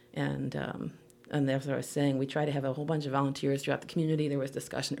and as I was saying, we try to have a whole bunch of volunteers throughout the community. There was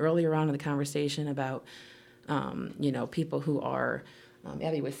discussion earlier on in the conversation about, people who are,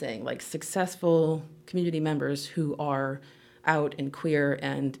 Abby was saying, like successful community members who are out and queer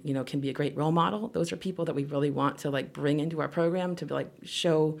and, can be a great role model. Those are people that we really want to bring into our program to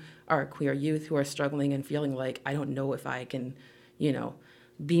show our queer youth who are struggling and feeling like, I don't know if I can,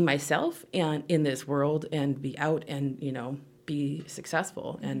 be myself and in this world and be out and, be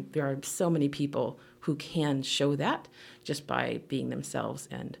successful. And there are so many people who can show that just by being themselves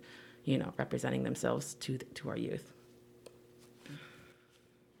and, representing themselves to our youth.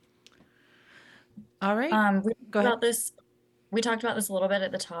 All right. Go ahead. We talked about this a little bit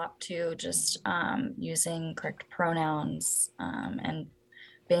at the top too, just using correct pronouns and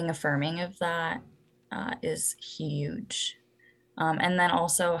being affirming of that is huge. And then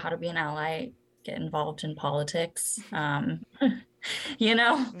also how to be an ally, get involved in politics, know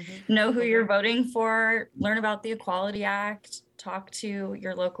who you're voting for, learn about the Equality Act, talk to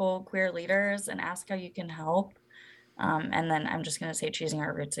your local queer leaders and ask how you can help. And then I'm just going to say choosing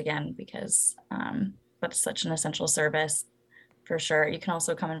our roots again, because that's such an essential service. For sure. You can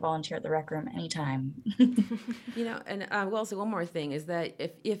also come and volunteer at the rec room anytime. And we'll say one more thing is that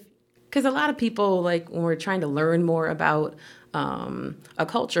because a lot of people, like when we're trying to learn more about a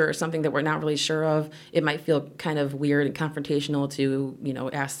culture or something that we're not really sure of, it might feel kind of weird and confrontational to,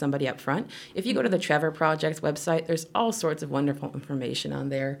 ask somebody up front. If you go to the Trevor Project's website, there's all sorts of wonderful information on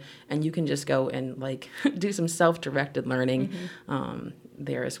there, and you can just go and do some self-directed learning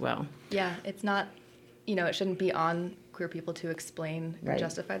there as well. Yeah, it's not, it shouldn't be on queer people to explain or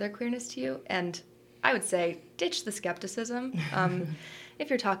justify their queerness to you. And I would say ditch the skepticism. If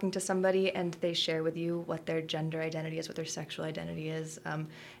you're talking to somebody and they share with you what their gender identity is, what their sexual identity is,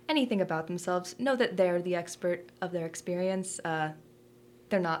 anything about themselves, know that they're the expert of their experience. They're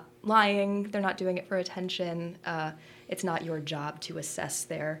not lying. They're not doing it for attention. It's not your job to assess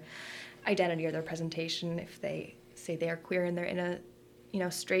their identity or their presentation. If they say they are queer and they're in a,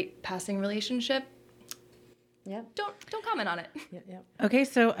 straight passing relationship, don't comment on it. Yep. Okay,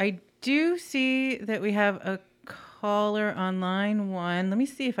 so I do see that we have a caller on line 1. Let me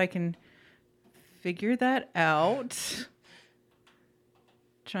see if I can figure that out.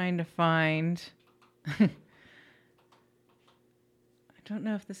 Trying to find. I don't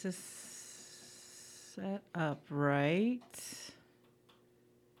know if this is set up right.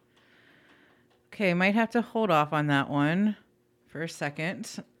 Okay, might have to hold off on that one for a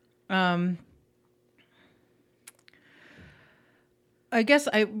second. I guess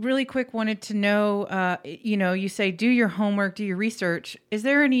I really quick wanted to know, you say do your homework, do your research. Is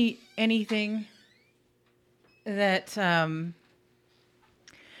there anything that, a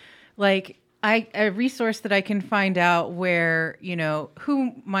resource that I can find out where,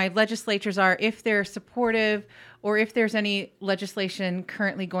 who my legislatures are, if they're supportive, or if there's any legislation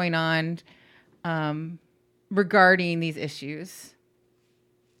currently going on regarding these issues?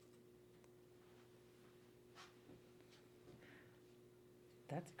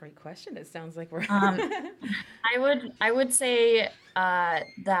 That's a great question. It sounds like we're. I would say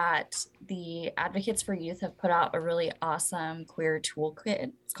that the Advocates for Youth have put out a really awesome queer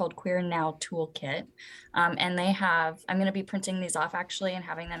toolkit. It's called Queer Now Toolkit, and they have. I'm going to be printing these off actually and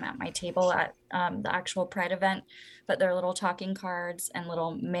having them at my table at the actual Pride event. But they're little talking cards and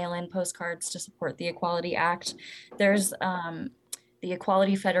little mail-in postcards to support the Equality Act. There's the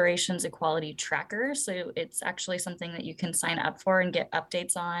Equality Federation's Equality Tracker. So it's actually something that you can sign up for and get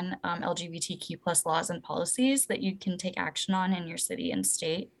updates on LGBTQ plus laws and policies that you can take action on in your city and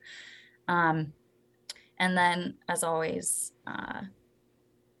state. And then, as always,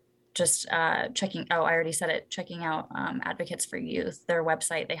 checking out Advocates for Youth, their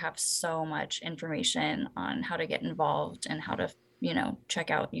website. They have so much information on how to get involved and how to,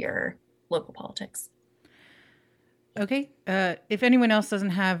 check out your local politics. Okay. If anyone else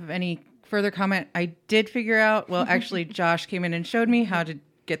doesn't have any further comment, I did figure out, well, actually, Josh came in and showed me how to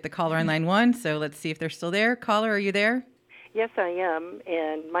get the caller on line 1. So let's see if they're still there. Caller, are you there? Yes, I am.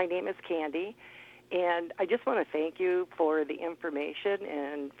 And my name is Candy. And I just want to thank you for the information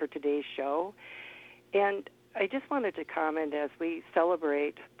and for today's show. And I just wanted to comment as we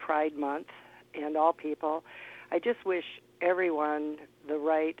celebrate Pride Month and all people, I just wish everyone the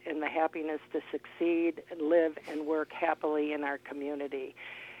right and the happiness to succeed and live and work happily in our community.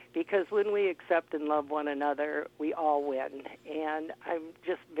 Because when we accept and love one another, we all win. And I'm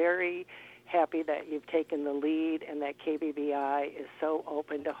just very happy that you've taken the lead and that KBBI is so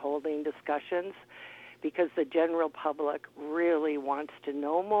open to holding discussions, because the general public really wants to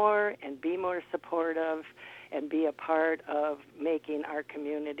know more and be more supportive and be a part of making our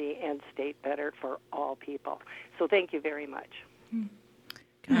community and state better for all people. So thank you very much.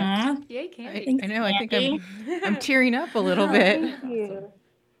 Yay, Candy. I know. I think I'm tearing up a little bit. Thank you.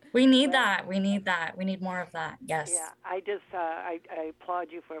 We need that. We need more of that. Yes. Yeah, I just I applaud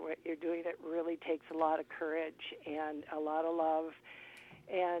you for what you're doing. It really takes a lot of courage and a lot of love.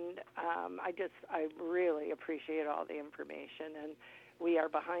 And I really appreciate all the information. And we are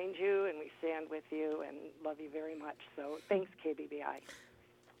behind you and we stand with you and love you very much. So thanks, KBBI.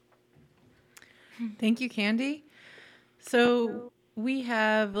 Thank you, Candy. So we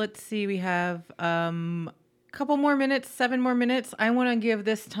have, we have a couple more minutes, 7 more minutes. I want to give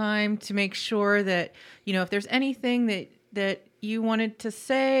this time to make sure that, if there's anything that you wanted to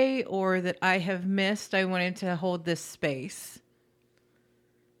say or that I have missed, I wanted to hold this space.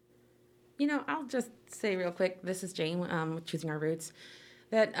 I'll just say real quick, this is Jane with Choosing Our Roots,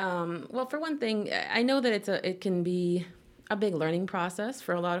 that, well, for one thing, I know that it can be a big learning process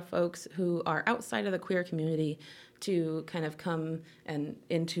for a lot of folks who are outside of the queer community to kind of come and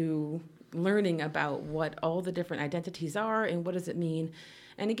into learning about what all the different identities are and what does it mean.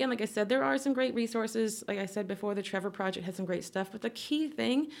 And again, like I said, there are some great resources. Like I said before, the Trevor Project has some great stuff, but the key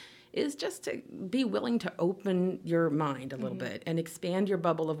thing is just to be willing to open your mind a little bit and expand your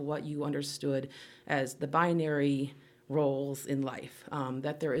bubble of what you understood as the binary roles in life,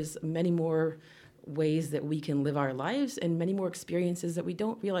 that there is many more ways that we can live our lives and many more experiences that we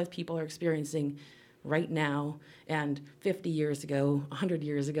don't realize people are experiencing right now and 50 years ago, 100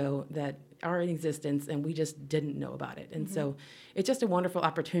 years ago, that are in existence and we just didn't know about it. And so it's just a wonderful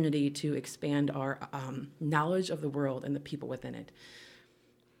opportunity to expand our knowledge of the world and the people within it.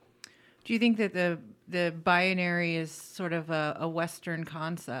 Do you think that the binary is sort of a Western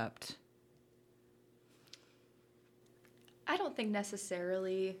concept? I don't think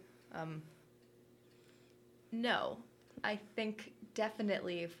necessarily. No. I think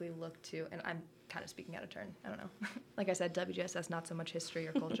definitely if we look to, and I'm kind of speaking out of turn, I don't know. Like I said, WGSS, not so much history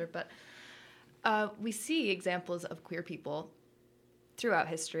or culture, but we see examples of queer people throughout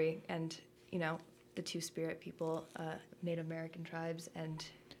history and, the Two-Spirit people, Native American tribes, and...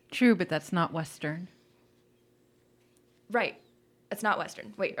 True, but that's not Western. Right. It's not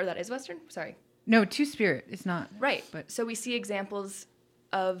Western. Wait, or that is Western? Sorry. No, Two-Spirit is not. Right. But so we see examples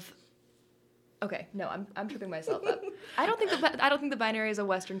of... Okay, no, I'm tripping myself up. I don't think the binary is a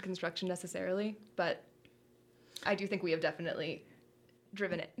Western construction necessarily, but I do think we have definitely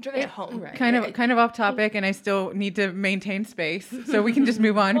driven it home. Right. Kind of off topic, and I still need to maintain space, so we can just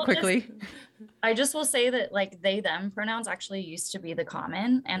move on quickly. I just will say that like they them pronouns actually used to be the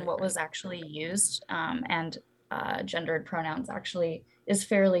common, and what was actually used and gendered pronouns actually is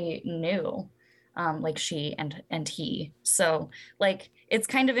fairly new. Like she and he. So like it's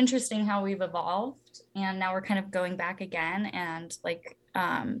kind of interesting how we've evolved, and now we're kind of going back again, and like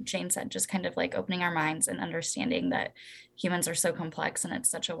Jane said, just kind of like opening our minds and understanding that humans are so complex and it's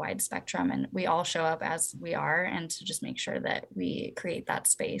such a wide spectrum, and we all show up as we are, and to just make sure that we create that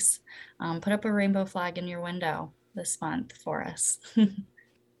space. Put up a rainbow flag in your window this month for us.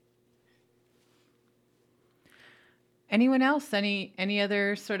 Anyone else? Any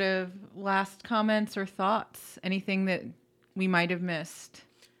other sort of last comments or thoughts? Anything that we might have missed?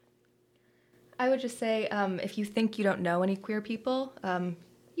 I would just say, if you think you don't know any queer people,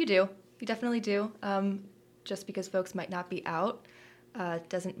 you do. You definitely do. Just because folks might not be out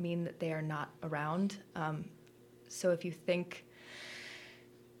doesn't mean that they are not around. So if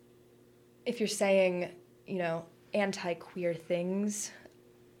you're saying, anti-queer things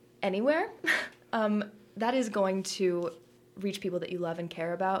anywhere, that is going to reach people that you love and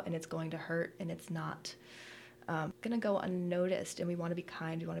care about, and it's going to hurt, and it's not going to go unnoticed. And we want to be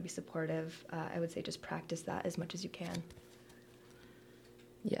kind, we want to be supportive. I would say just practice that as much as you can.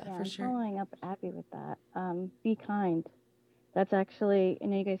 Yeah, for sure. Following up Abby with that, be kind. That's actually, I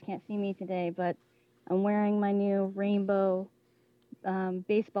know you guys can't see me today, but I'm wearing my new rainbow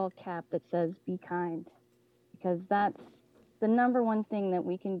baseball cap that says be kind, because that's the number one thing that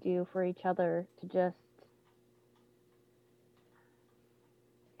we can do for each other, to just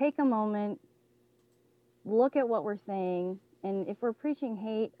take a moment, look at what we're saying, and if we're preaching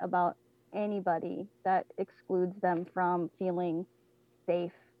hate about anybody, that excludes them from feeling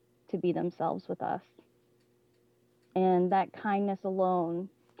safe to be themselves with us. And that kindness alone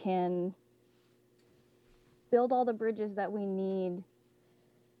can build all the bridges that we need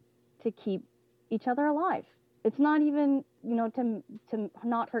to keep each other alive. It's not even, to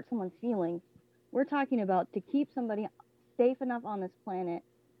not hurt someone's feelings. We're talking about to keep somebody safe enough on this planet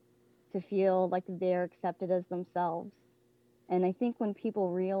to feel like they're accepted as themselves. And I think when people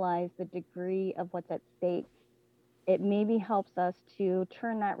realize the degree of what's at stake, it maybe helps us to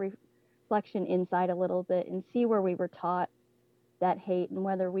turn that reflection inside a little bit and see where we were taught that hate and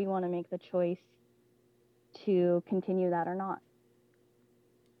whether we want to make the choice to continue that or not.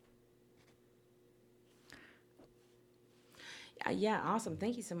 Yeah, awesome.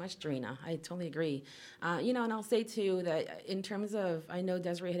 Thank you so much, Dorina. I totally agree. And I'll say, too, that in terms of, I know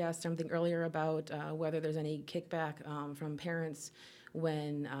Desiree had asked something earlier about whether there's any kickback from parents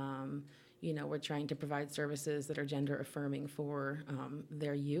when we're trying to provide services that are gender affirming for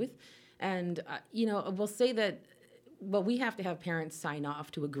their youth. And we'll say that, well, we have to have parents sign off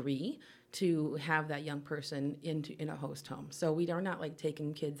to agree to have that young person in a host home. So we are not like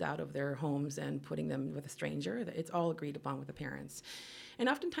taking kids out of their homes and putting them with a stranger. It's all agreed upon with the parents. And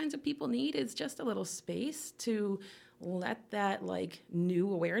oftentimes what people need is just a little space to let that like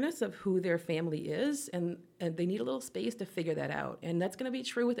new awareness of who their family is, and they need a little space to figure that out. And that's going to be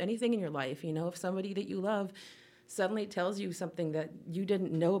true with anything in your life. If somebody that you love suddenly tells you something that you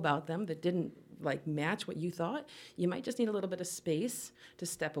didn't know about them, that didn't like match what you thought, you might just need a little bit of space to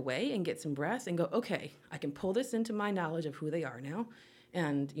step away and get some breath and go, okay, I can pull this into my knowledge of who they are now,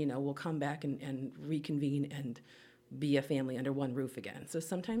 and we'll come back and reconvene and be a family under one roof again. So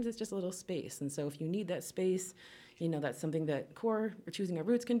sometimes it's just a little space. And so if you need that space, that's something that CORE or Choosing Our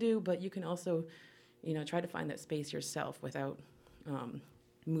Roots can do, but you can also, try to find that space yourself without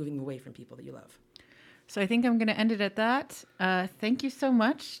moving away from people that you love. So I think I'm going to end it at that. Thank you so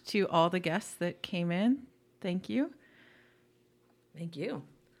much to all the guests that came in. Thank you. Thank you.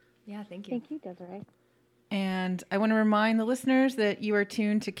 Yeah, thank you. Thank you, Desiree. And I want to remind the listeners that you are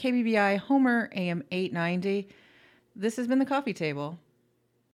tuned to KBBI Homer AM 890. This has been The Coffee Table.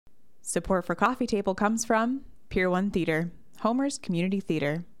 Support for Coffee Table comes from Pier 1 Theater, Homer's community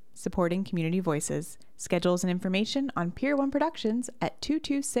theater, supporting community voices. Schedules and information on Pier 1 Productions at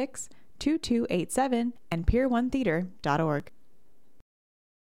 226-2287 and pier1theater.org.